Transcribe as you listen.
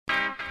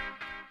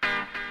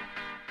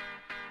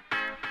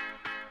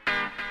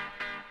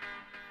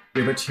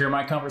You're about to hear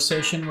my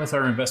conversation with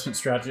our investment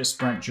strategist,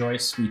 Brent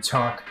Joyce. We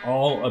talk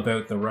all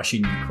about the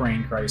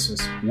Russian-Ukraine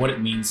crisis, what it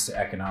means to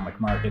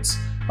economic markets.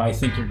 I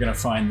think you're going to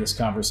find this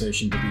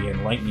conversation to be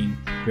enlightening,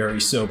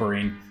 very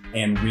sobering,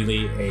 and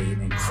really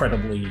an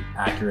incredibly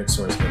accurate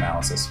source of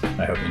analysis.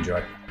 I hope you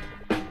enjoy.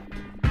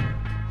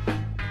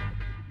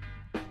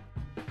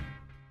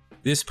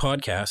 This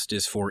podcast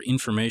is for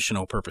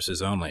informational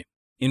purposes only.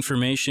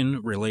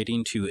 Information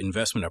relating to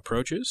investment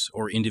approaches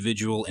or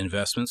individual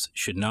investments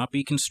should not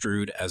be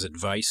construed as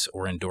advice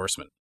or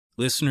endorsement.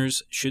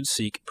 Listeners should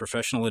seek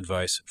professional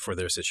advice for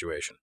their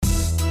situation.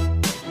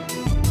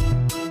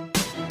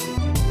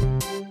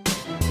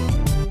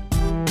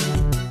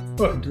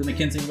 Welcome to the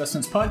Mackenzie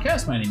Investments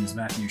podcast. My name is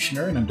Matthew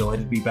Schnurr, and I'm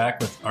delighted to be back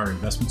with our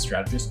investment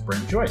strategist,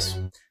 Brent Joyce.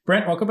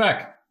 Brent, welcome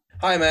back.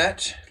 Hi,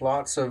 Matt.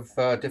 Lots of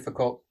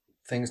difficult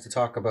things to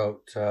talk about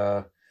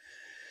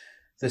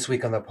this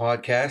week on the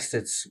podcast.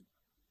 It's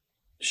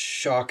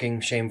shocking,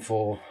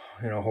 shameful,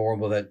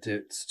 horrible that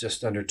it's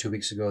just under 2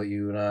 weeks ago that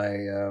you and I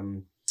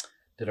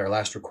did our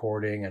last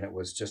recording, and it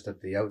was just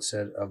at the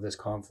outset of this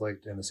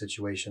conflict, and the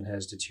situation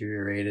has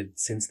deteriorated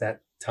since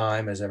that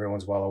time, as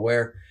everyone's well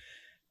aware.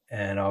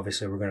 And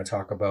obviously we're going to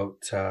talk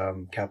about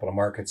capital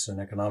markets and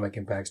economic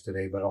impacts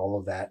today, but all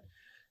of that,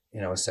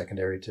 is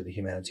secondary to the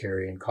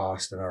humanitarian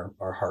cost, and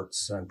our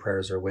hearts and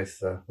prayers are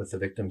with the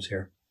victims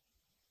here.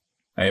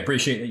 I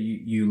appreciate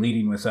you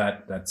leading with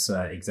that. That's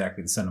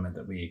exactly the sentiment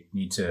that we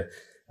need to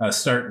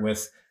start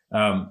with.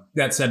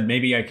 That said,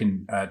 maybe I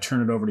can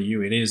turn it over to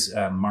you. It is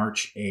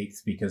March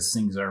 8th because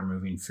things are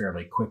moving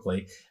fairly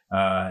quickly.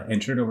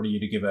 And turn it over to you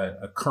to give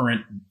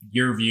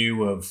your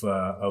view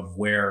of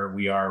where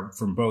we are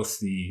from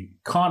both the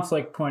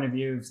conflict point of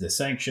view, the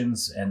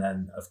sanctions, and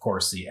then, of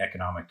course, the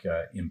economic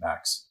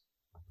impacts.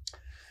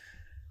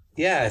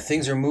 Yeah,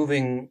 things are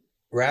moving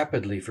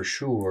rapidly for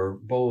sure,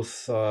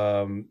 both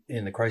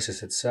in the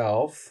crisis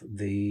itself,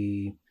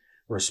 the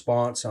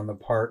response on the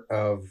part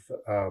of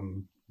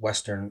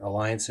Western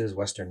alliances,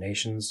 Western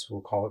nations,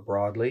 we'll call it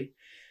broadly.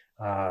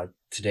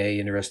 Today,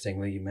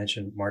 interestingly, you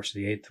mentioned March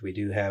the 8th, we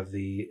do have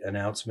the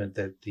announcement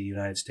that the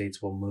United States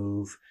will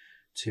move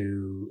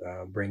to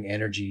bring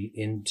energy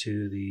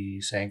into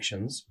the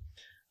sanctions.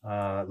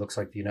 It looks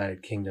like the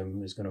United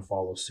Kingdom is going to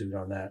follow suit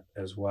on that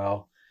as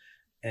well.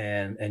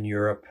 And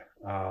Europe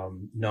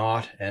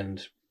not,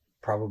 and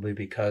probably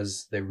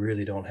because they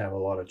really don't have a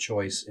lot of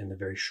choice in the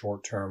very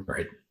short term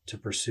to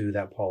pursue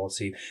that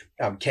policy.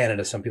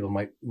 Canada, some people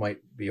might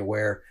be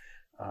aware,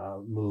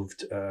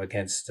 moved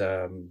against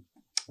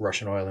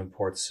Russian oil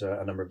imports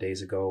a number of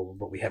days ago,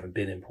 but we haven't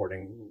been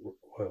importing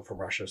oil from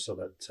Russia, so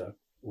that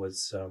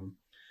was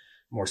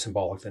more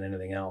symbolic than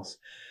anything else.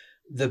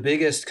 The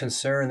biggest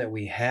concern that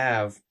we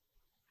have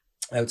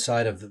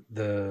outside of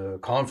the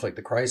conflict,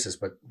 the crisis,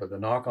 but the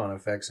knock-on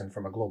effects, and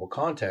from a global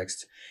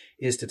context,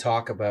 is to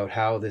talk about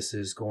how this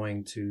is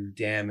going to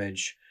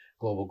damage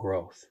global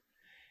growth.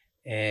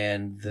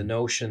 And the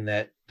notion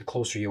that the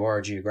closer you are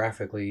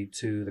geographically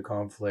to the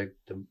conflict,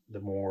 the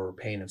more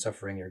pain and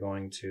suffering you're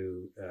going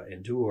to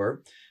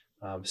endure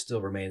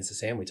still remains the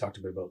same. We talked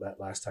a bit about that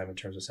last time in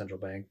terms of central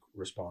bank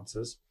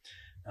responses.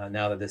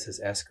 Now that this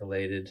has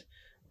escalated,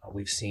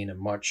 we've seen a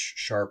much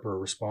sharper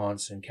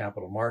response in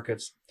capital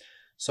markets.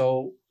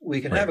 So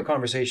we can have a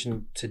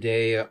conversation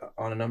today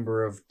on a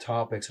number of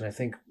topics. And I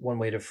think one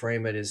way to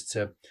frame it is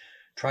to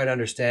try to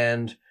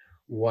understand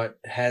what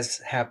has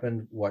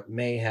happened, what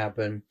may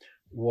happen,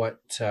 what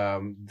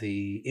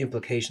the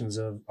implications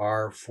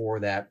are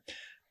for that.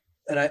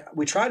 And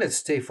we try to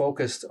stay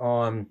focused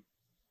on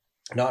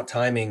not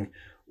timing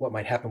what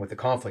might happen with the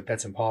conflict.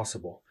 That's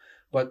impossible.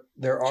 But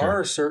there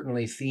are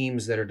certainly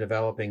themes that are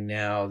developing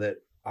now that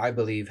I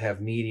believe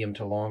have medium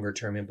to longer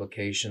term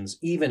implications,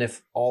 even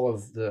if all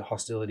of the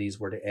hostilities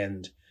were to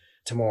end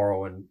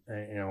tomorrow. And,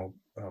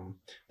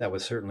 that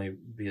would certainly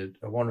be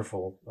a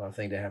wonderful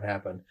thing to have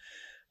happen.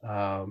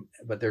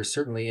 But there's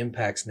certainly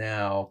impacts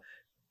now,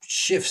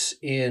 shifts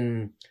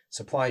in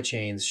supply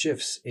chains,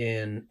 shifts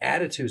in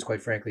attitudes,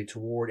 quite frankly,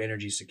 toward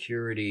energy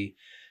security,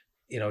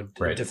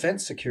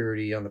 defense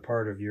security on the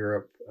part of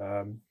Europe,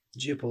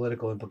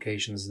 geopolitical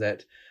implications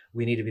that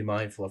we need to be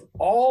mindful of.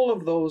 All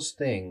of those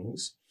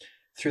things,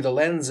 through the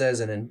lens as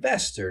an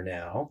investor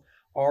now,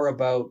 are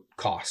about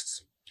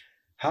costs.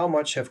 How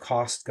much have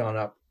costs gone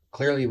up?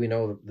 Clearly, we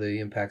know the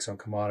impacts on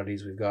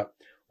commodities. We've got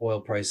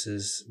oil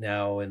prices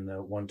now in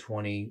the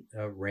 120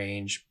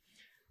 range.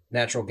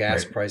 Natural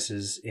gas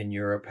prices in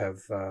Europe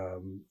have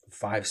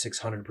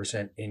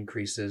 500-600%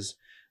 increases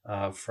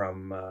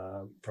from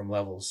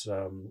levels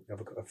of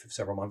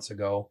several months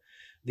ago.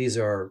 These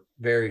are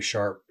very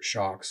sharp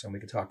shocks, and we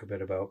can talk a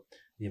bit about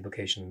the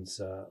implications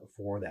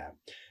for that.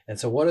 And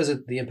so what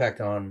is the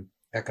impact on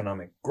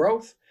economic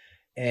growth,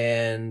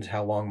 and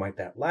how long might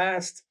that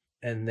last?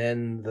 And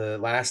then the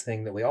last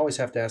thing that we always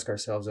have to ask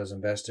ourselves as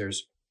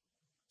investors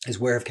is,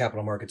 where have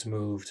capital markets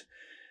moved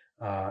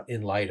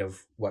in light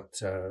of what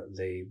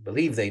they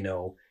believe they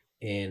know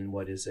in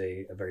what is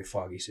a very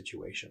foggy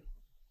situation?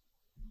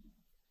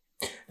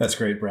 That's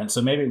great, Brent.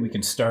 So maybe we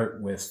can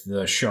start with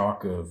the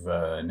shock of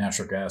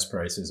natural gas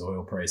prices,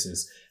 oil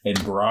prices,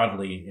 and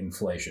broadly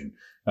inflation.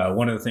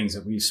 One of the things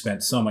that we've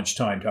spent so much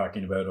time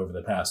talking about over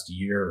the past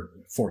year,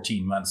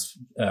 14 months,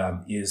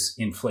 is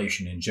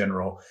inflation in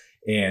general.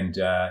 And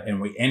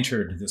we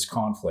entered this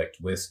conflict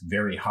with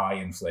very high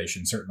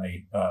inflation,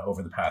 certainly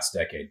over the past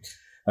decade.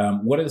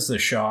 What does the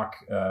shock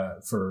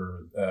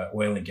for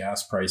oil and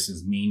gas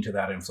prices mean to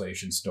that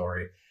inflation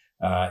story?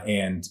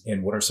 And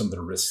what are some of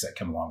the risks that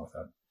come along with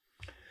that?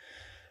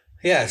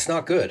 Yeah, it's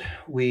not good.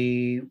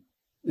 You've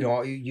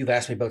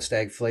asked me about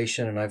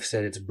stagflation, and I've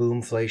said it's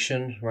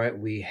boomflation, right?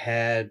 We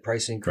had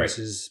price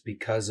increases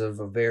because of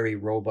a very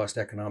robust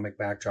economic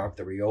backdrop,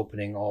 the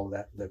reopening, all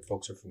of that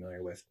folks are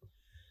familiar with.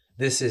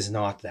 This is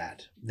not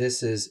that.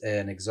 This is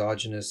an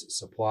exogenous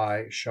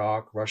supply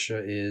shock.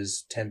 Russia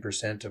is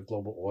 10% of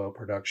global oil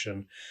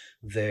production.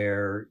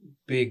 They're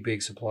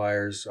big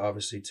suppliers,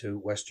 obviously, to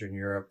Western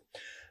Europe.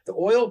 The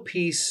oil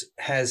piece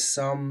has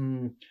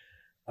some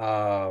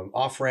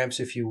off ramps,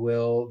 if you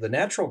will. The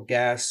natural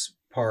gas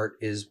part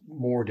is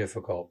more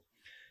difficult.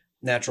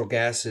 Natural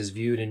gas is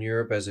viewed in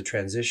Europe as a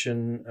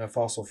transition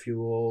fossil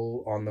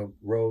fuel on the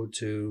road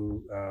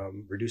to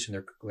reducing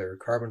their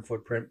carbon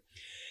footprint.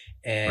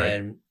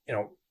 And,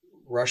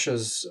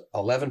 Russia's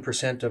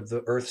 11% of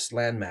the Earth's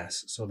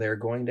landmass. So they're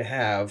going to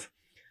have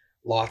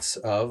lots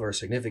of, or a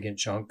significant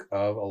chunk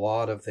of, a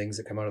lot of things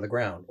that come out of the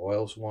ground.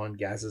 Oil's one,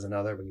 gas is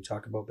another. When you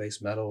talk about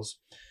base metals,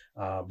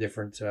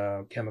 different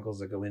chemicals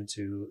that go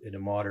into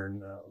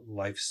modern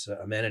life's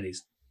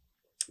amenities.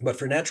 But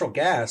for natural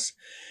gas,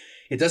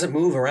 it doesn't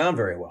move around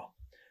very well.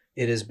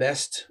 It is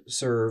best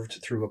served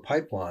through a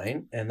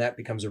pipeline, and that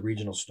becomes a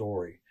regional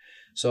story.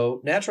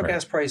 So natural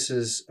gas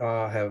prices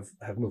have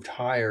moved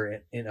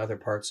higher in other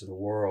parts of the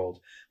world,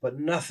 but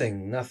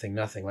nothing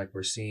like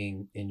we're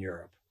seeing in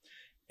Europe.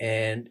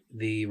 And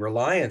the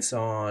reliance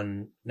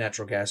on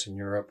natural gas in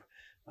Europe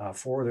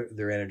for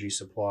their energy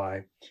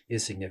supply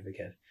is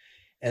significant.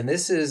 And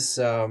this is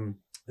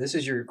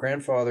your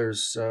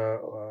grandfather's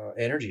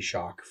energy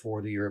shock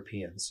for the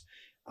Europeans.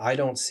 I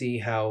don't see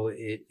how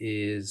it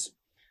is.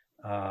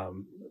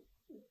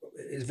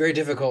 It's very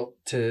difficult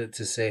to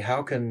say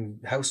how can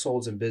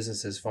households and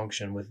businesses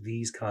function with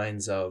these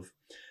kinds of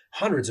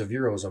hundreds of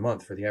euros a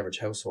month for the average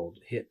household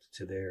hit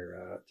to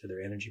their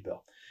energy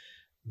bill.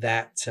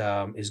 That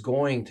is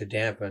going to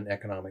dampen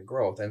economic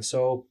growth. And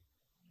so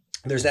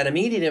there's that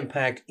immediate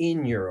impact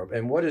in Europe.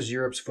 And what is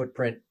Europe's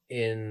footprint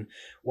in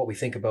what we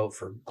think about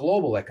for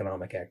global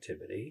economic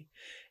activity?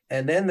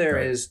 And then there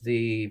is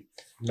the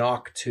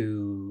knock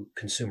to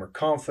consumer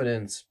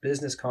confidence,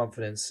 business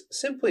confidence,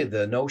 simply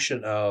the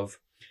notion of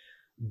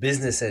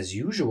business as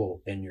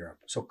usual in Europe.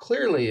 So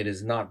clearly it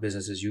is not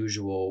business as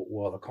usual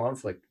while the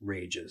conflict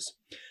rages.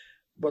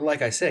 But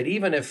like I said,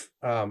 even if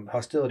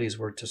hostilities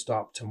were to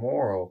stop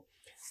tomorrow,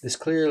 this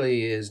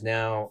clearly is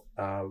now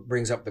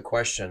brings up the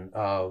question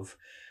of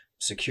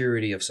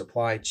security of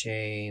supply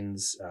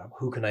chains.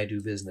 Who can I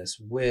do business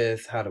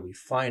with? How do we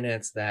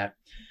finance that?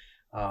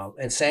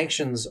 And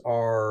sanctions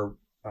are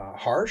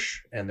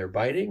harsh, and they're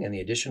biting. And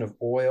the addition of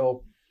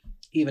oil,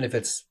 even if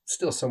it's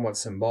still somewhat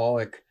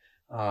symbolic,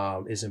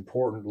 is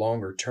important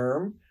longer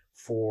term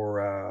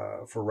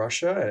for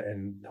Russia.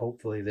 And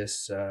hopefully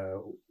this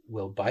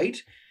will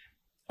bite.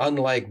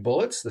 Unlike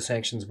bullets, the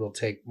sanctions will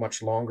take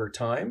much longer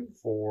time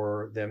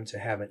for them to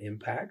have an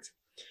impact.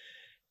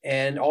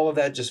 And all of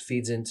that just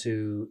feeds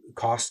into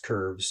cost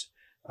curves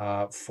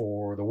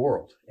for the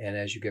world. And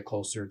as you get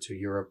closer to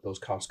Europe, those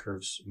cost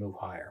curves move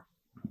higher.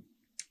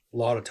 A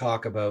lot of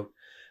talk about,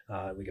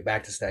 we get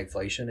back to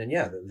stagflation. And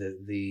yeah,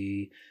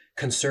 the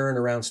concern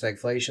around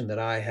stagflation that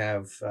I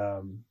have,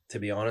 to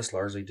be honest,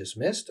 largely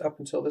dismissed up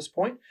until this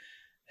point,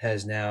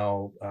 has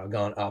now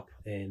gone up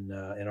in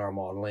our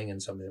modeling,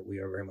 and something that we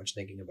are very much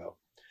thinking about.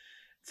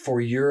 For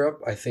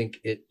Europe, I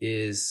think it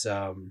is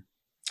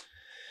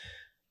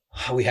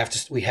we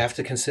have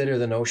to consider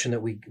the notion that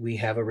we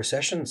have a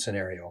recession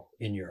scenario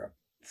in Europe.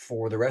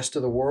 For the rest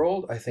of the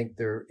world, I think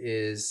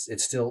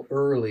it's still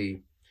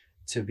early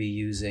to be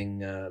using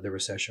the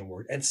recession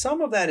word, and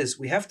some of that is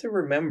we have to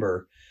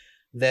remember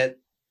that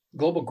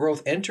global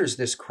growth enters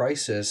this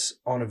crisis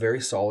on a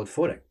very solid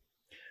footing.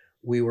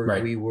 We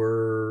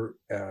were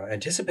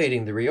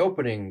anticipating the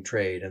reopening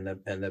trade and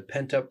the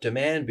pent up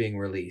demand being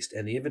released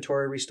and the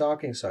inventory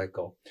restocking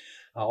cycle,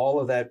 all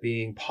of that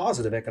being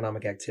positive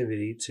economic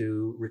activity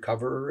to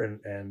recover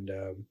and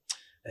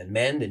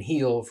mend and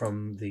heal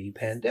from the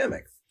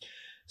pandemic.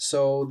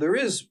 So there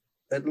is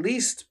at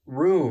least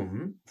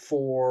room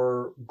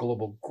for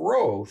global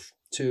growth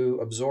to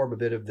absorb a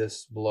bit of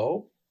this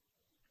blow,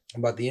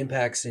 but the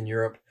impacts in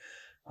Europe,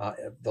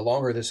 the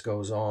longer this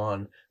goes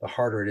on, the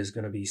harder it is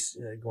going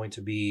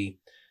to be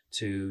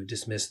to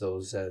dismiss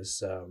those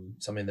as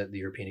something that the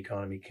European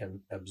economy can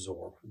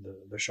absorb.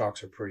 The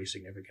shocks are pretty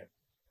significant.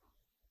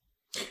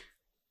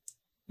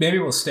 Maybe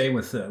we'll stay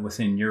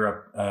within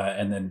Europe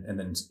and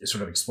then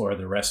sort of explore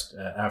the rest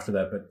after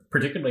that. But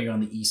particularly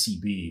on the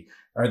ECB,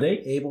 are they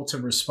able to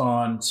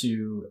respond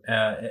to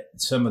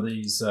some of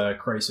these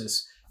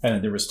crises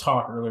And there was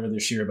talk earlier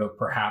this year about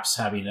perhaps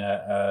having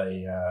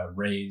a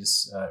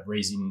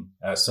raising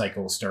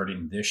cycle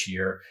starting this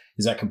year.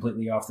 Is that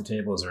completely off the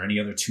table? Is there any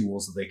other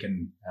tools that they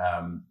can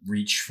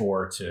reach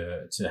for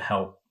to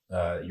help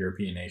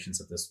European nations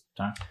at this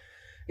time?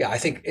 Yeah, I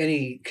think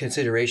any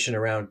consideration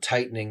around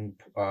tightening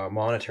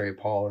monetary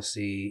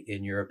policy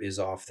in Europe is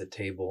off the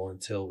table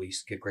until we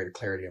get greater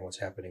clarity on what's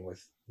happening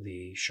with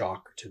the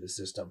shock to the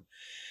system.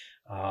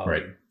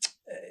 Right.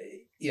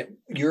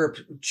 Europe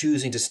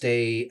choosing to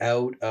stay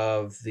out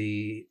of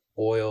the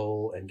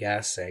oil and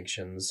gas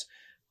sanctions,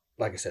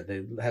 like I said,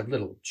 they have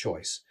little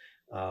choice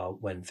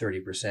when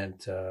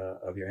 30%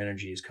 of your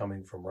energy is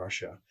coming from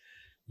Russia.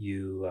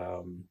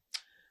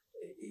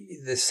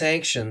 The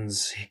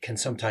sanctions can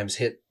sometimes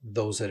hit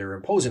those that are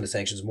imposing the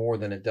sanctions more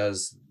than it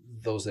does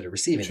those that are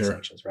receiving the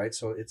sanctions, right?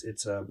 So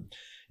it's a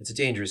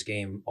dangerous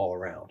game all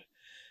around.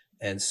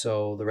 And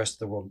so the rest of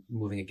the world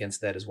moving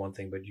against that is one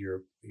thing, but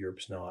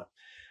Europe's not,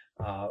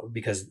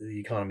 because the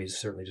economies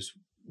certainly just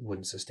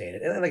wouldn't sustain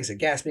it. And like I said,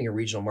 gas being a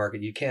regional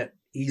market, you can't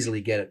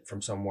easily get it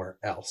from somewhere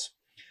else.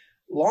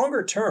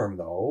 Longer term,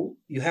 though,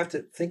 you have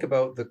to think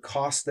about the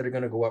costs that are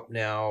going to go up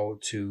now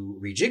to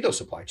rejig those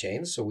supply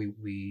chains. So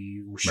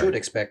we should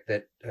expect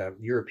that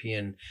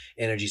European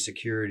energy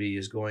security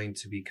is going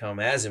to become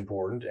as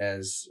important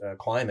as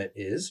climate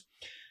is.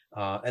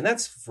 And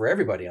that's for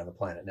everybody on the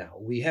planet now.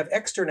 We have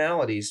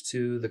externalities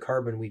to the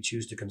carbon we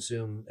choose to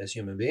consume as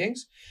human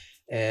beings.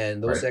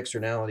 And those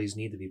externalities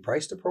need to be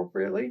priced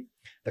appropriately.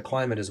 The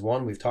climate is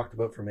one we've talked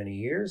about for many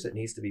years. It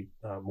needs to be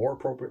more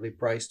appropriately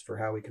priced for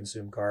how we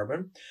consume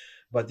carbon.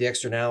 But the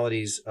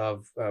externalities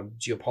of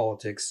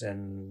geopolitics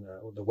and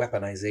the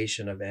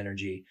weaponization of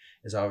energy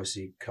has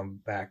obviously come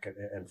back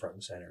and front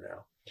and center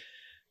now.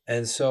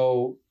 And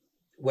so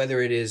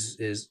whether it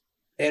is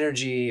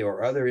energy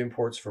or other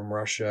imports from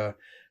Russia,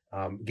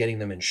 getting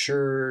them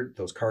insured,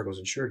 those cargoes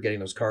insured, getting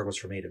those cargoes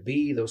from A to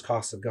B, those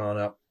costs have gone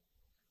up.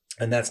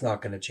 And that's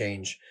not going to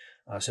change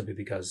simply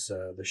because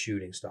the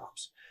shooting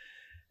stops.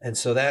 And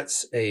so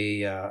that's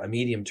a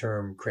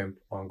medium-term crimp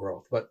on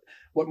growth. But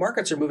what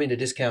markets are moving to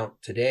discount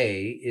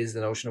today is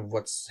the notion of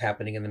what's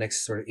happening in the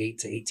next sort of 8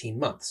 to 18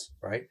 months,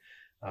 right?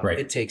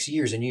 It takes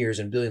years and years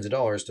and billions of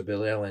dollars to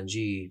build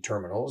LNG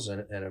terminals.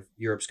 And if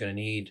Europe's going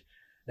to need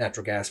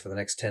natural gas for the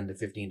next 10 to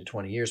 15 to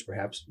 20 years,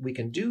 perhaps, we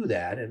can do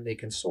that and they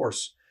can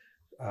source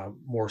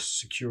more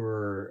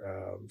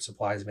secure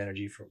supplies of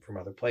energy from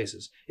other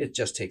places. It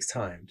just takes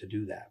time to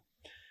do that.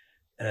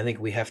 And I think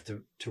we have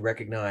to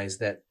recognize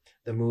that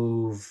the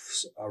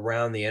moves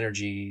around the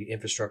energy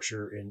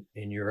infrastructure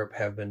in Europe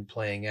have been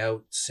playing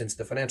out since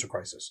the financial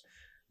crisis,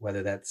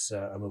 whether that's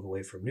a move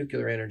away from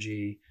nuclear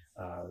energy,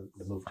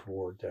 the move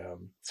toward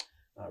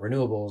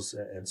renewables,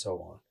 and so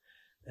on.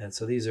 And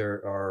so these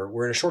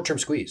we're in a short-term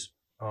squeeze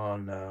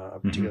on,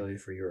 particularly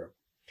for Europe.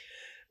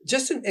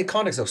 Just in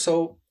context though,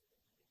 so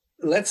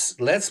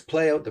let's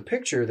play out the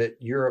picture that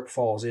Europe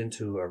falls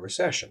into a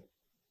recession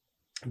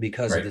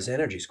because of this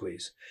energy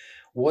squeeze.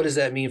 What does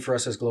that mean for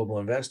us as global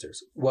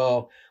investors?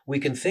 Well, we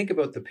can think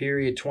about the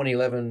period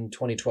 2011,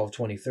 2012,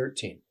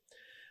 2013.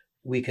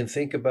 We can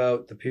think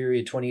about the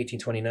period 2018,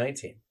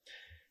 2019.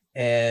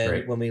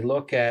 And when we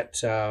look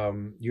at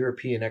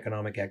European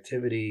economic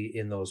activity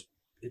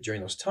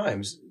during those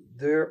times,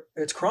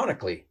 it's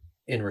chronically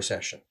in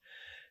recession.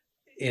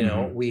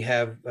 We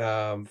have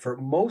for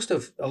most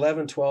of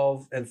 11,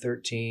 12, and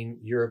 13,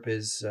 Europe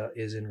is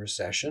in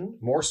recession,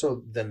 more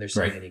so than they're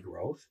seeing any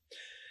growth.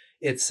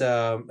 It's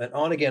an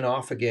on again,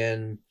 off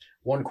again,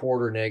 1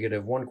 quarter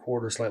negative, 1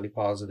 quarter slightly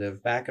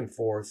positive, back and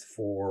forth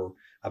for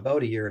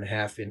about a year and a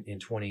half in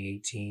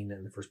 2018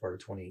 and the first part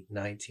of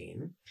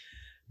 2019.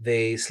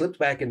 They slipped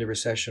back into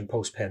recession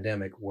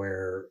post-pandemic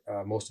where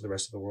most of the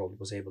rest of the world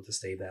was able to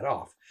stave that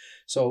off.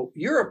 So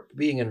Europe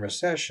being in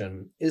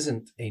recession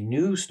isn't a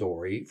new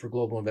story for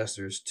global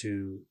investors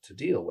to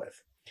deal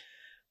with.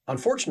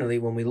 Unfortunately,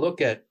 when we look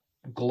at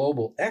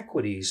global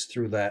equities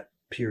through that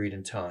period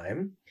in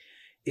time,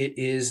 it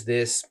is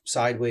this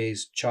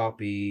sideways,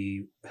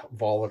 choppy,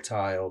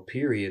 volatile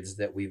periods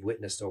that we've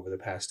witnessed over the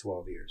past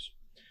 12 years.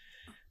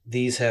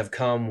 These have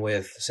come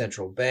with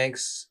central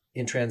banks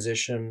in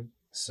transition.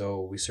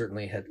 So we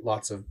certainly had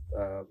lots of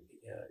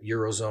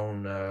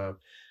Eurozone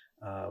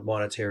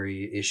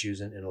monetary issues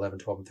in 11,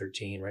 12, and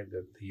 13, right?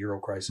 The Euro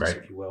crisis,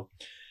 if you will.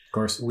 Of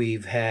course.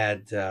 We've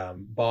had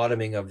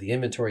bottoming of the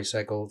inventory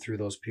cycle through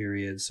those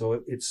periods.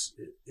 So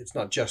it's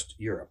not just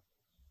Europe.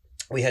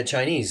 We had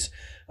Chinese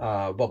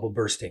bubble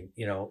bursting,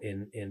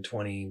 in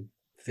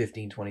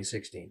 2015,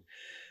 2016.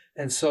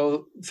 And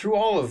so through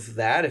all of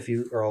that, if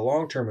you are a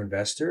long-term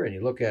investor and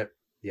you look at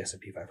the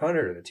S&P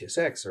 500 or the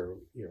TSX or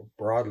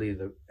broadly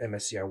the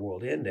MSCI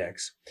World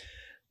Index,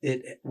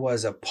 it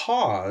was a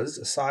pause,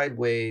 a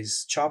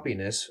sideways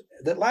choppiness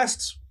that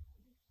lasts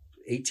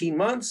 18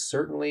 months,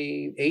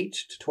 certainly 8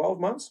 to 12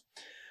 months.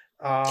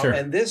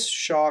 And this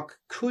shock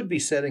could be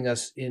setting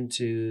us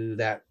into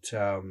that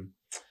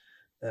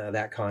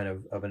kind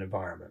of an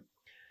environment.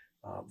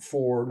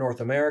 For North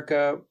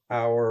America,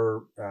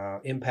 our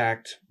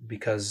impact,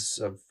 because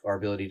of our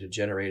ability to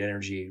generate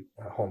energy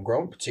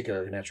homegrown,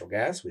 particularly natural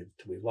gas, we've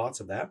lots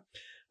of that,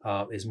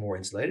 is more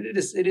insulated.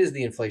 It is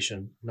the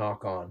inflation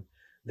knock-on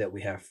that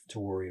we have to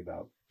worry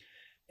about.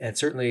 And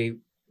certainly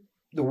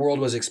the world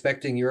was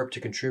expecting Europe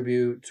to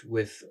contribute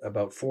with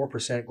about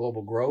 4%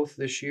 global growth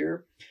this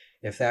year.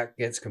 If that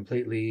gets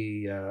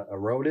completely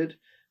eroded,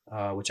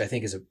 which I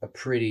think is a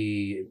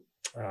pretty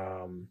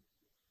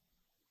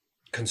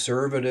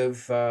conservative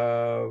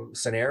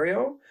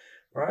scenario,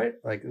 right?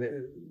 Like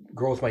the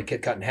growth might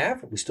get cut in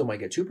half. We still might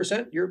get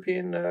 2%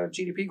 European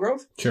GDP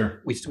growth.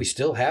 Sure. We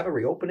still have a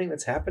reopening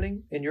that's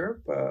happening in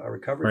Europe, a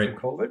recovery from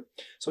COVID.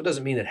 So it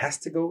doesn't mean it has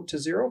to go to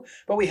zero,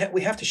 but we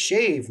have to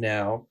shave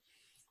now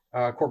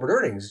corporate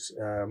earnings,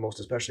 most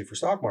especially for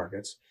stock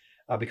markets,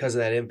 because of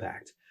that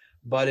impact.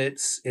 But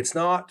it's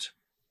not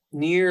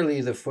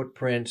nearly the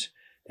footprint,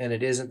 and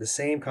it isn't the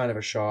same kind of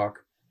a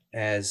shock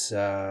as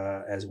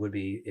would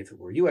be if it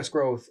were U.S.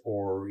 growth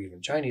or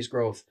even Chinese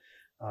growth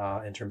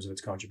in terms of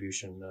its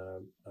contribution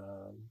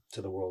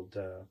to the world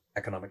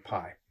economic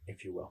pie,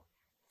 if you will.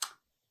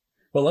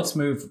 Well, let's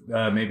move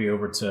maybe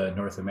over to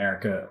North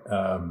America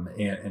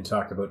and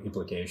talk about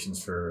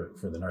implications for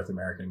the North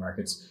American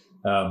markets.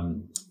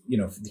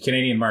 The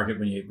Canadian market,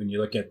 when you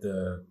look at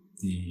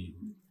the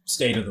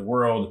state of the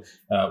world,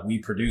 we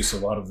produce a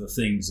lot of the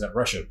things that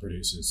Russia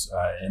produces,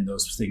 and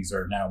those things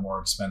are now more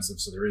expensive.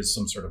 So there is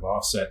some sort of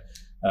offset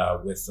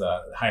with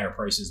higher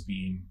prices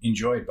being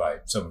enjoyed by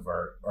some of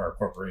our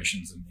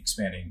corporations and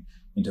expanding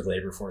into the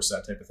labor force,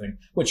 that type of thing.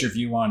 What's your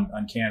view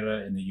on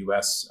Canada and the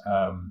U.S.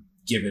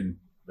 Given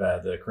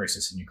the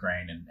crisis in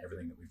Ukraine and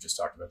everything that we've just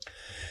talked about?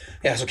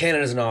 Yeah, so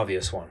Canada is an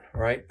obvious one,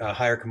 right?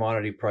 Higher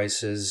commodity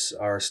prices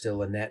are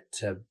still a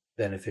net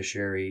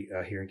beneficiary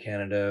here in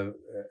Canada,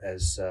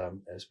 as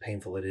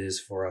painful it is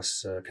for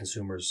us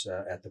consumers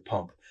at the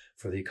pump.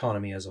 For the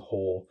economy as a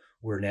whole,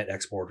 we're net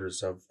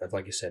exporters of,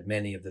 like you said,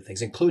 many of the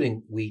things,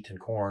 including wheat and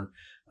corn,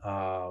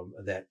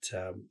 that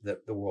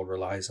the world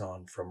relies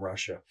on from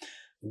Russia.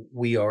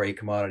 We are a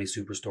commodity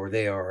superstore.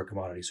 They are a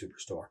commodity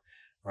superstore,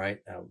 right?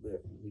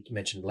 We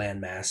mentioned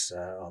land mass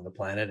on the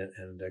planet,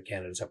 and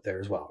Canada's up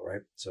there as well,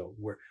 right? So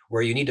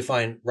where you need to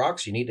find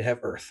rocks, you need to have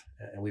earth,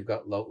 and we've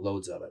got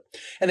loads of it.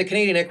 And the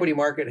Canadian equity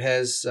market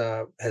has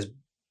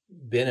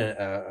been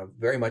a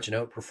very much an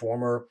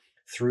outperformer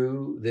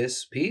through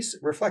this piece,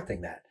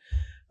 reflecting that.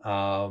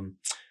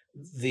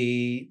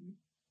 The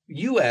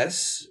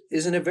U.S.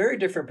 is in a very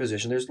different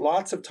position. There's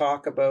lots of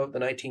talk about the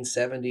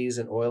 1970s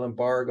and oil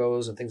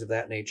embargoes and things of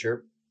that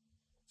nature.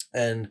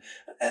 And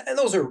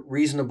those are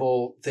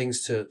reasonable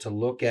things to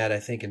look at, I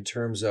think, in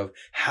terms of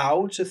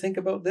how to think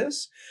about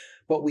this.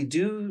 But we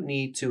do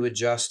need to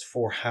adjust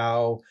for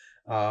how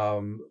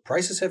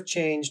prices have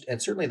changed,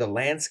 and certainly the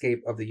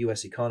landscape of the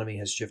U.S. economy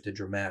has shifted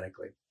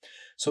dramatically.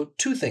 So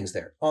two things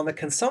there. On the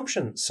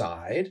consumption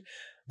side,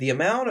 the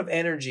amount of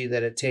energy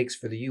that it takes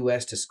for the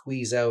U.S. to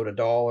squeeze out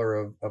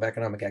 $1 of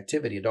economic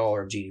activity,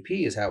 $1 of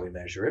GDP is how we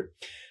measure it,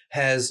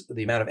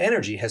 the amount of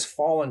energy has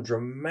fallen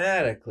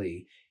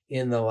dramatically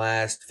in the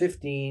last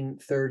 15,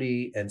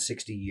 30, and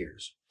 60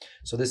 years.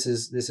 So this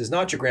is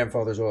not your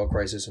grandfather's oil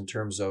crisis in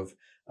terms of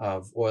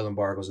oil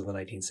embargoes of the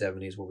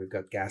 1970s, where we've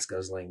got gas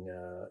guzzling,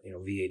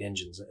 V8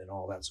 engines and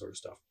all that sort of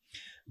stuff.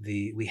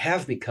 We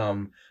have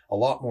become a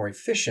lot more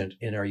efficient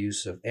in our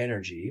use of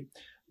energy.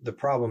 The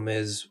problem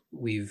is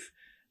we've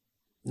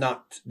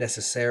not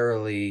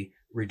necessarily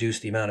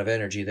reduced the amount of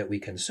energy that we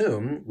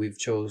consume. We've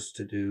chose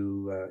to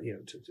do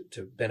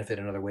to benefit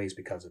in other ways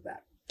because of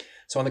that.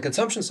 So on the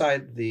consumption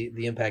side,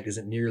 the impact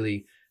isn't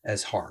nearly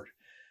as hard.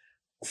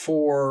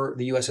 For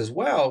the U.S. as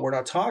well, we're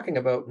not talking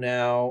about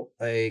now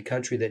a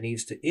country that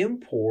needs to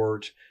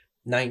import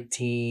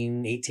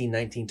 18,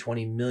 19,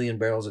 20 million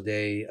barrels a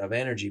day of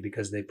energy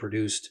because they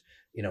produced,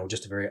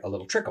 just a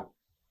little trickle.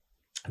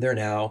 They're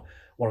now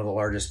one of the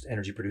largest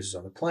energy producers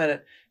on the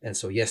planet. And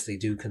so, yes, they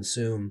do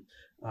consume,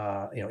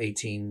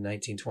 18,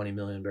 19, 20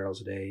 million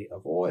barrels a day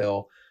of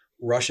oil.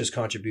 Russia's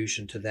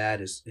contribution to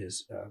that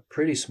is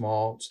pretty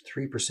small. It's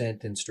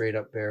 3% in straight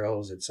up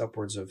barrels. It's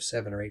upwards of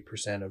 7 or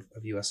 8% of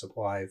U.S.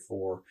 supply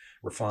for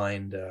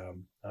refined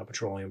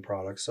petroleum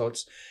products. So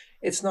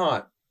it's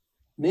not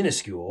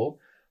minuscule,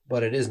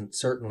 but it isn't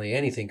certainly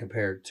anything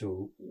compared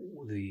to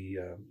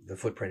the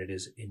footprint it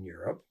is in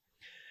Europe.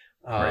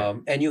 Right.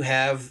 And you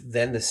have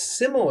then the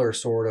similar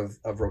sort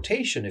of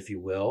rotation, if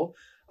you will,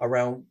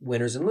 around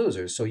winners and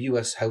losers. So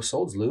U.S.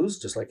 households lose,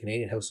 just like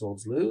Canadian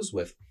households lose,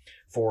 with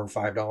 $4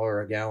 and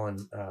 $5 a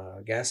gallon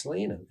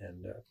gasoline,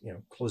 and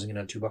closing in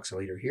on $2 a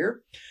liter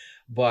here.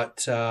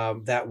 But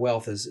that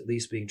wealth is at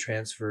least being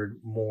transferred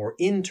more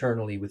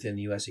internally within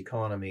the U.S.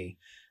 economy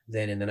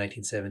than in the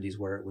 1970s,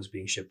 where it was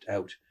being shipped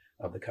out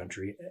of the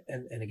country.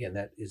 And again,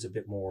 that is a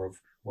bit more of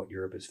what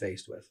Europe is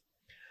faced with.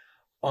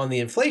 On the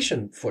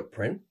inflation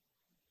footprint,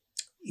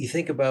 you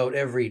think about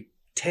every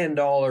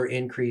 $10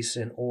 increase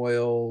in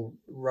oil,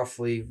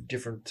 roughly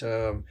different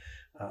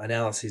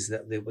analyses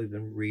that we've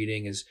been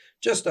reading, is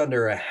just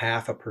under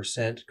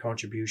 0.5%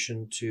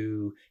 contribution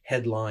to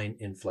headline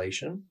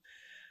inflation.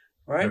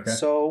 right? Okay.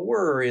 So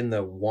we're in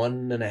the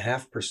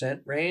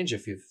 1.5% range.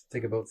 If you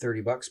think about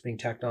 $30 being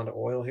tacked onto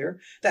oil here,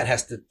 that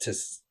has to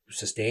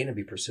sustain and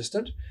be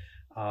persistent.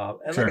 And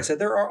like I Sure. said,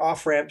 there are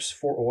off ramps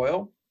for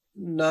oil.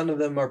 None of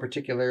them are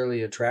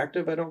particularly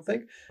attractive, I don't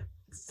think.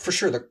 For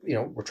sure,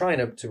 we're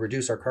trying to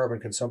reduce our carbon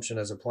consumption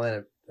as a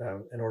planet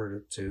in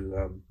order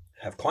to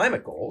have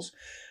climate goals,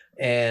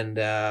 and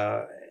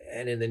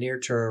in the near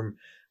term,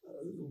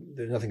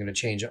 there's nothing going to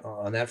change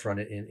on that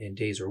front in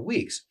days or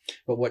weeks.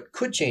 But what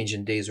could change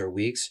in days or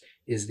weeks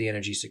is the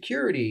energy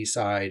security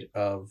side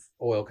of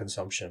oil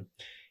consumption,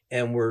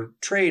 and we're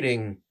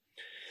trading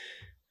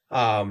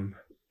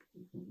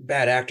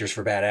bad actors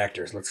for bad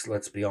actors.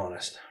 Let's be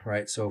honest,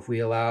 right? So if we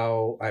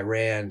allow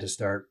Iran to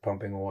start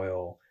pumping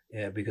oil,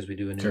 because we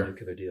do a new Sure.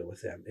 nuclear deal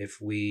with them, if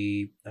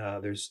we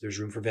there's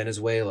room for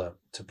Venezuela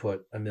to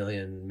put 1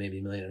 million, maybe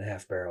 1.5 million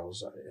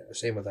barrels.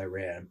 Same with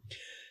Iran.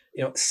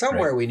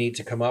 Somewhere Right. we need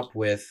to come up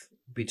with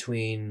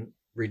between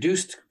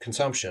reduced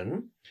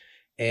consumption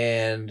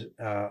and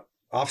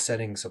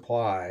offsetting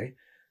supply.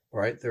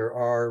 Right, there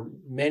are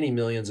many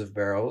millions of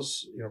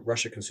barrels.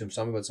 Russia consumes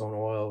some of its own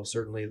oil.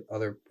 Certainly,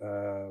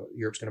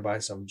 Europe's going to buy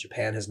some.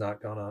 Japan has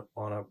not gone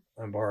on an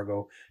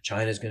embargo.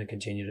 China is going to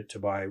continue to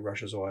buy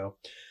Russia's oil.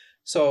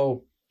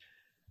 So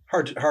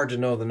hard to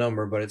know the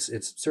number, but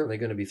it's certainly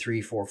going to be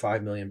 3, 4,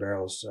 5 million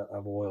barrels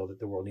of oil that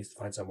the world needs to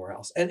find somewhere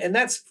else, and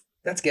that's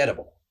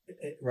gettable,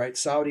 right?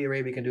 Saudi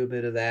Arabia can do a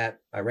bit of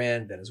that.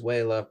 Iran,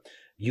 Venezuela,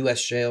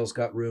 U.S. shale's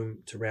got room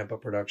to ramp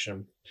up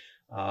production.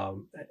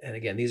 And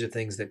again, these are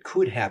things that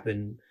could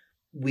happen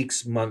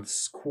weeks,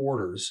 months,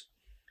 quarters.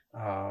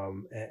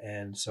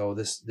 And so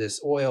this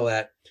oil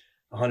at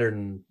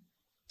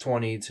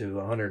 120 to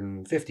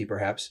 150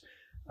 perhaps,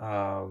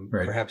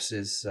 Right. perhaps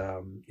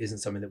isn't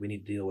something that we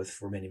need to deal with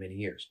for many, many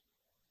years.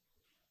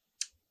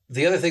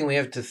 The other thing we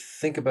have to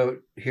think about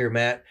here,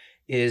 Matt,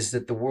 is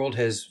that the world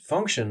has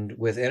functioned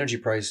with energy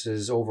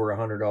prices over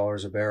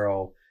 $100 a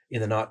barrel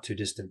in the not too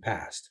distant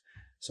past.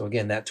 So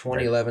again, that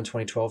 2011,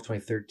 2012,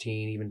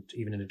 2013,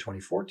 even into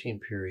 2014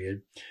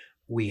 period,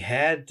 we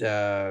had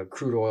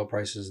crude oil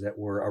prices that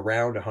were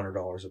around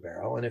 $100 a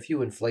barrel. And if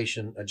you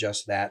inflation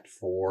adjust that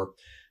for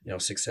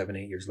 6, 7,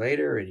 8 years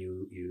later, and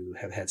you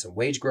have had some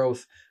wage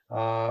growth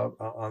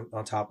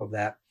on top of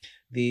that,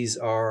 these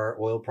are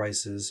oil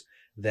prices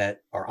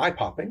that are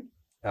eye-popping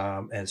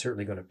and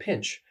certainly going to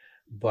pinch.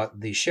 But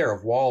the share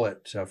of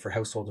wallet for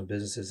households and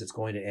businesses that's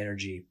going to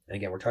energy, and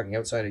again, we're talking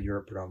outside of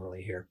Europe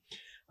predominantly here,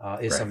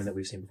 is something that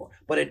we've seen before.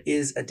 But it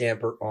is a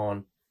damper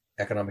on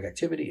economic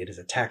activity. It is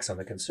a tax on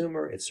the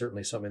consumer. It's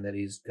certainly something that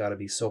has got to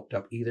be soaked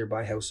up either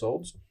by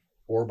households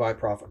or by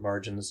profit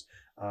margins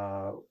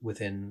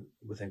within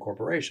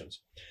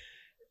corporations.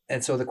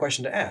 And so the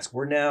question to ask,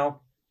 we're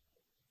now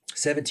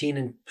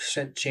 17%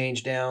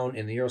 change down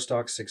in the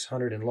Eurostoxx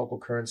 600 in local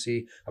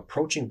currency,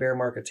 approaching bear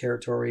market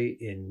territory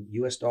in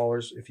US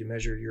dollars if you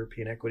measure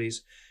European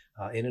equities,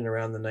 in and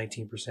around the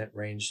 19%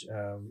 range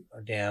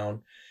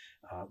down.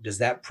 Does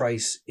that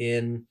price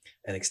in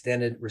an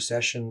extended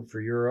recession for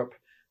Europe?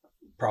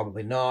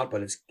 Probably not,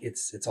 but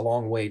it's a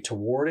long way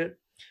toward it.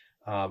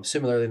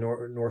 Similarly,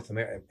 North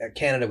America,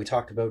 Canada, we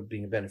talked about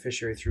being a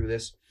beneficiary through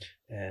this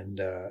and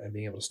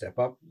being able to step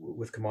up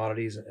with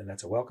commodities, and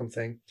that's a welcome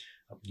thing.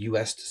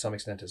 U.S. to some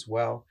extent as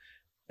well.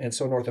 And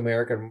so North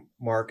American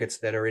markets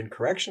that are in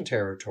correction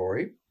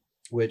territory,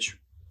 which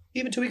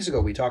even 2 weeks ago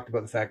we talked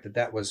about the fact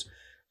that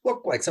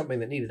looked like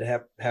something that needed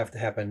to have to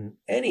happen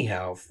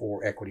anyhow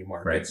for equity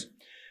markets.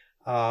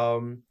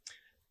 Right.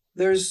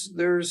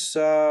 There's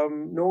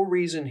no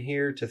reason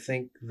here to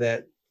think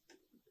that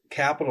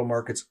capital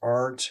markets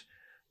aren't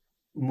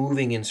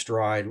moving in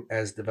stride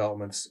as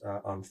developments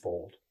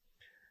unfold.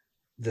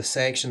 The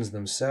sanctions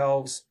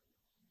themselves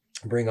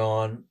bring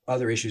on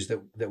other issues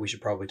that we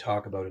should probably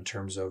talk about in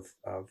terms of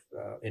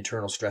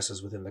internal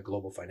stresses within the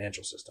global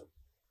financial system.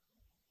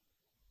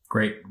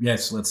 Great.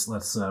 Yes, let's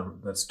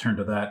turn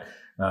to that.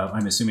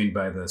 I'm assuming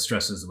by the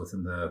stresses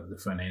within the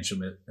financial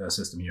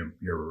system,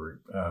 you're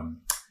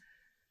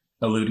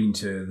alluding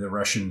to the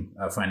Russian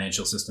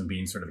financial system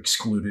being sort of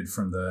excluded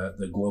from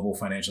the global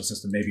financial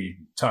system. Maybe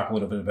talk a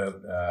little bit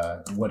about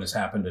what has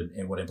happened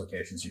and what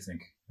implications you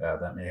think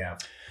that may have.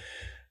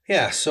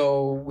 Yeah,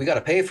 so we got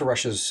to pay for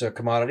Russia's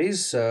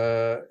commodities,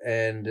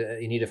 and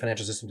you need a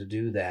financial system to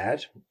do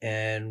that.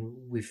 And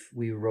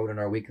we wrote in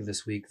our week of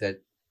this week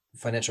that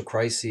financial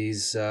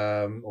crises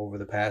over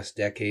the past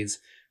decades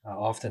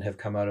often have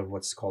come out of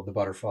what's called the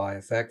butterfly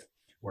effect,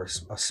 where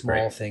a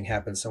small thing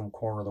happens some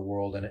corner of the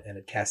world and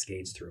it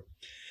cascades through.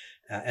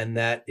 And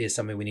that is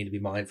something we need to be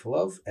mindful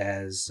of,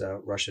 as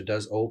Russia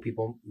does owe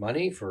people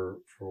money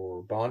for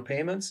bond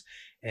payments,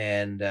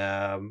 and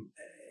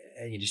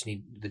you just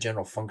need the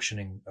general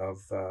functioning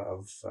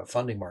of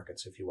funding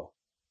markets, if you will.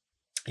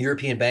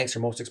 European banks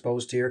are most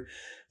exposed here.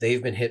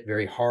 They've been hit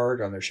very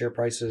hard on their share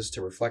prices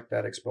to reflect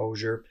that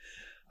exposure.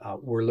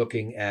 We're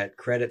looking at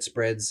credit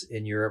spreads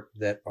in Europe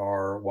that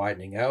are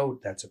widening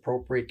out. That's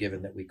appropriate,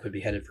 given that we could be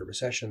headed for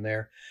recession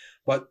there.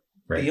 But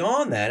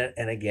beyond that,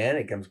 and again,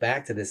 it comes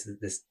back to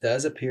this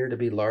does appear to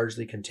be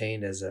largely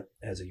contained as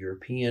a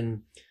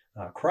European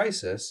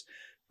crisis,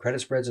 credit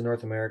spreads in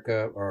North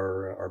America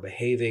are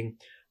behaving.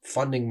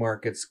 Funding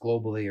markets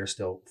globally are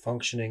still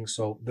functioning.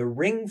 So the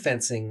ring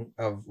fencing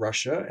of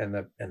Russia and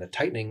the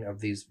tightening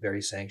of these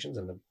very sanctions,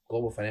 and the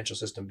global financial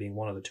system being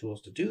one of the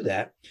tools to do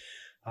that,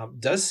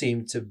 does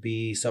seem to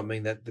be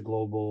something that the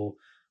global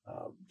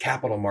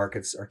capital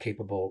markets are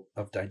capable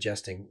of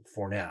digesting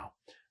for now.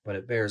 But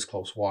it bears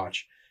close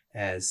watch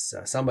as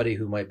somebody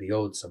who might be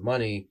owed some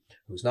money,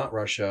 who's not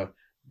Russia,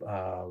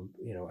 a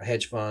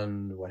hedge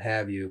fund, what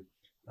have you.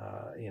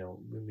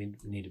 We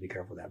need to be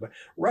careful with that. But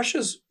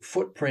Russia's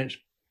footprint,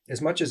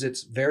 as much as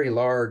it's very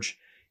large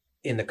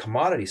in the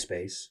commodity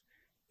space,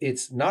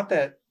 it's not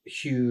that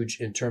huge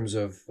in terms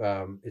of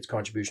its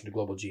contribution to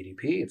global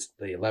GDP. It's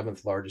the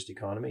 11th largest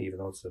economy, even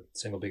though it's the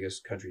single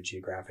biggest country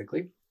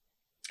geographically.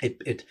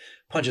 It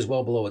punches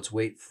well below its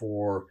weight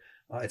for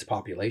its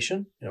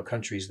population.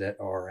 Countries that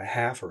are a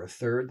half or a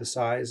third the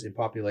size in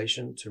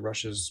population to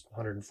Russia's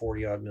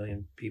 140 odd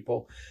million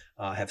people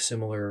have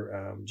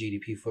similar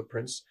GDP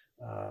footprints.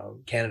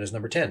 Canada's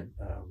number 10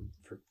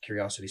 for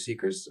curiosity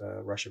seekers,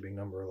 Russia being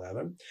number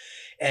 11.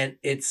 And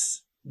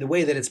it's the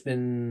way that it's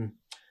been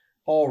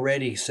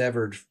already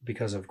severed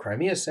because of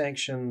Crimea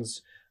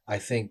sanctions. I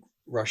think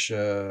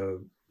Russia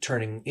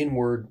turning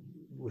inward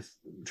with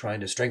trying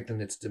to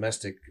strengthen its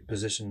domestic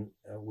position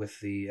with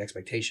the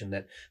expectation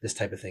that this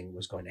type of thing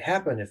was going to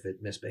happen if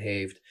it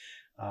misbehaved.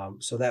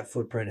 So that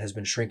footprint has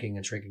been shrinking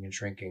and shrinking and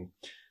shrinking.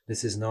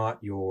 This is not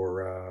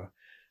your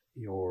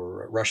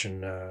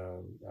Russian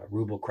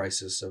ruble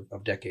crisis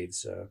of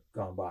decades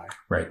gone by.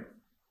 Right.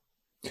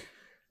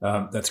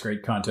 That's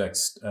great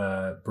context,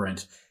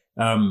 Brent.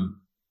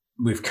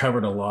 We've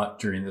covered a lot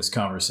during this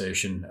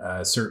conversation.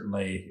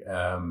 Certainly,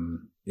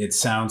 it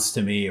sounds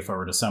to me, if I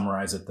were to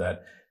summarize it,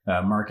 that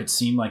markets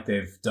seem like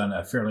they've done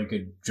a fairly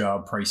good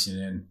job pricing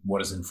in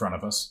what is in front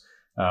of us.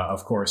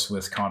 Of course,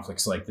 with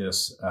conflicts like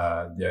this,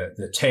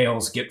 the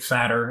tails get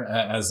fatter,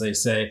 as they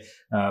say,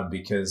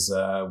 because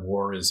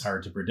war is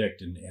hard to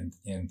predict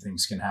and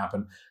things can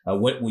happen.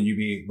 What will you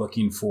be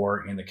looking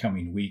for in the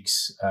coming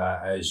weeks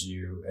as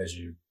you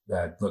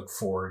look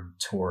forward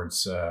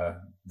towards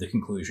the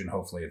conclusion,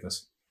 hopefully, of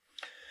this?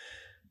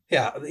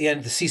 Yeah,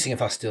 the ceasing of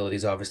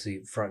hostilities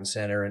obviously front and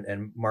center,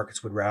 and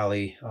markets would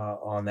rally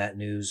on that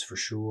news for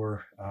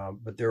sure.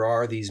 But there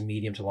are these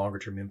medium to longer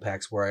term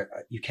impacts where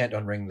you can't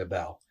unring the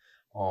bell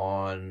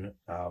on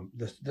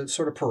the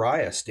sort of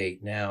pariah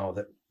state now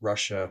that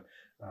Russia,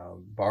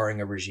 barring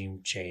a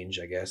regime change,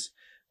 I guess,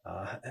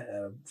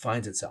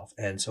 finds itself.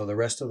 And so the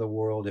rest of the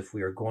world, if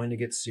we are going to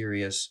get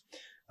serious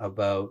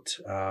about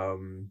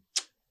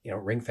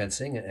ring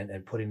fencing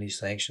and putting these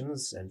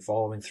sanctions and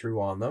following through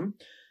on them,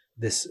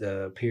 this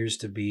appears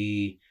to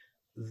be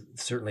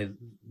certainly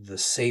the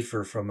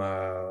safer from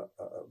a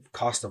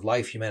cost of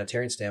life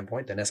humanitarian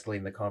standpoint than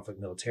escalating the conflict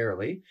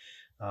militarily.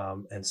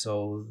 And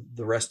so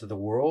the rest of the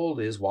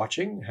world is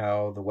watching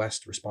how the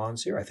West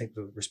responds here. I think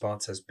the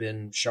response has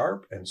been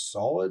sharp and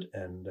solid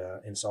and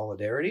in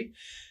solidarity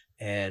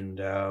and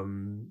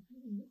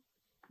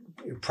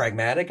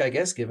pragmatic, I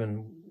guess,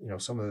 given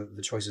some of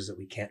the choices that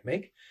we can't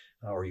make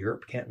or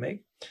Europe can't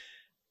make.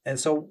 And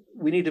so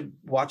we need to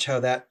watch how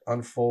that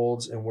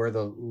unfolds and where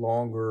the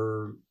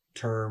longer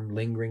term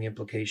lingering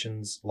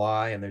implications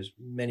lie. And there's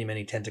many,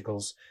 many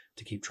tentacles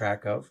to keep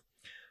track of.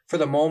 For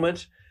the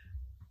moment,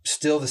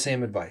 still the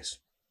same advice.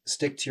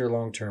 Stick to your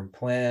long-term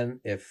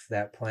plan. If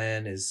that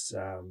plan is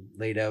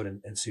laid out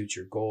and suits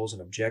your goals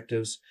and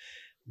objectives,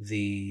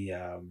 the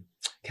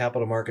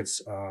capital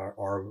markets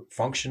are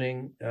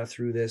functioning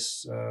through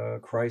this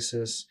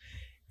crisis.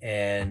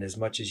 And as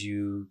much as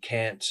you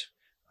can't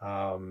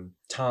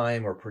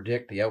time or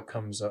predict the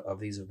outcomes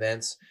of these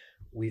events,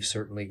 we've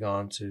certainly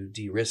gone to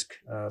de-risk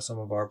some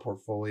of our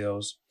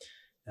portfolios.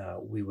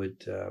 We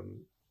would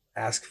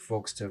ask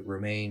folks to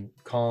remain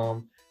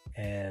calm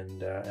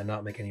and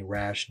not make any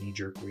rash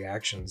knee-jerk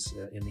reactions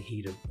in the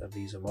heat of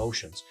these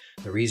emotions.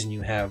 The reason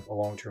you have a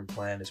long-term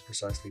plan is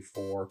precisely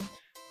for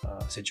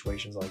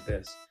situations like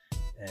this.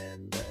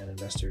 And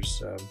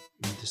investors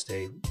need to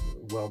stay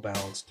well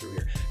balanced through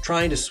here.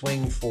 Trying to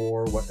swing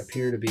for what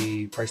appear to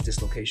be price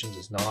dislocations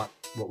is not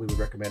what we would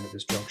recommend at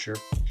this juncture.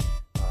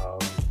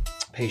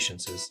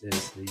 Patience is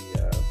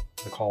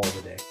the call of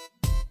the day.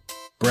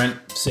 Brent,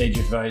 sage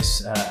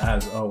advice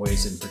as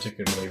always, and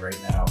particularly right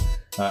now.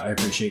 I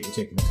appreciate you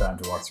taking the time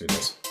to walk through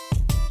this.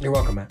 You're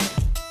welcome, Matt.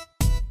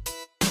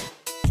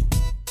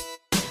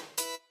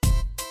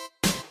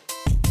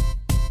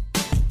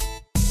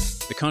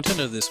 The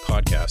content of this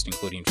podcast,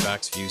 including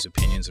facts, views,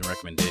 opinions, and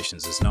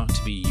recommendations, is not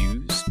to be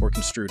used or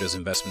construed as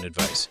investment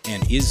advice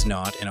and is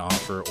not an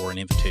offer or an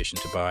invitation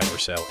to buy or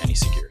sell any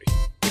security.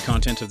 The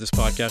content of this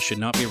podcast should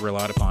not be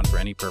relied upon for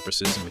any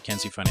purposes, and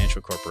Mackenzie Financial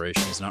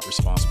Corporation is not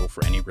responsible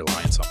for any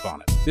reliance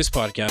upon it. This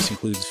podcast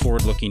includes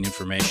forward-looking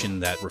information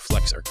that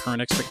reflects our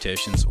current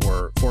expectations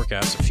or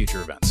forecasts of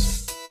future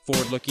events.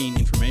 Forward-looking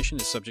information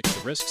is subject to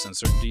risks,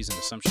 uncertainties, and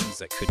assumptions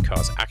that could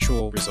cause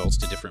actual results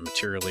to differ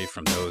materially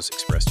from those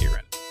expressed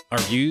herein. Our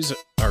views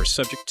are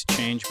subject to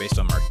change based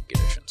on market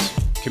conditions.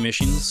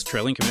 Commissions,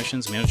 trailing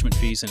commissions, management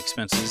fees, and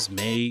expenses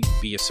may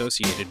be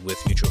associated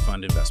with mutual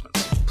fund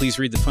investments. Please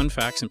read the fund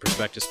facts and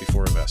prospectus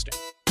before investing.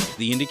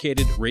 The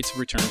indicated rates of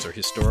returns are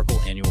historical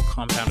annual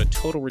compounded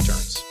total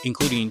returns,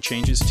 including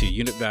changes to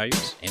unit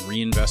values and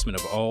reinvestment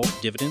of all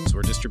dividends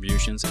or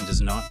distributions, and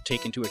does not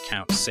take into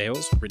account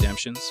sales,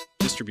 redemptions,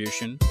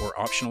 distribution, or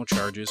optional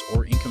charges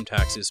or income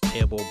taxes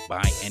payable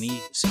by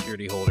any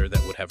security holder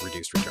that would have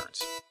reduced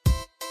returns.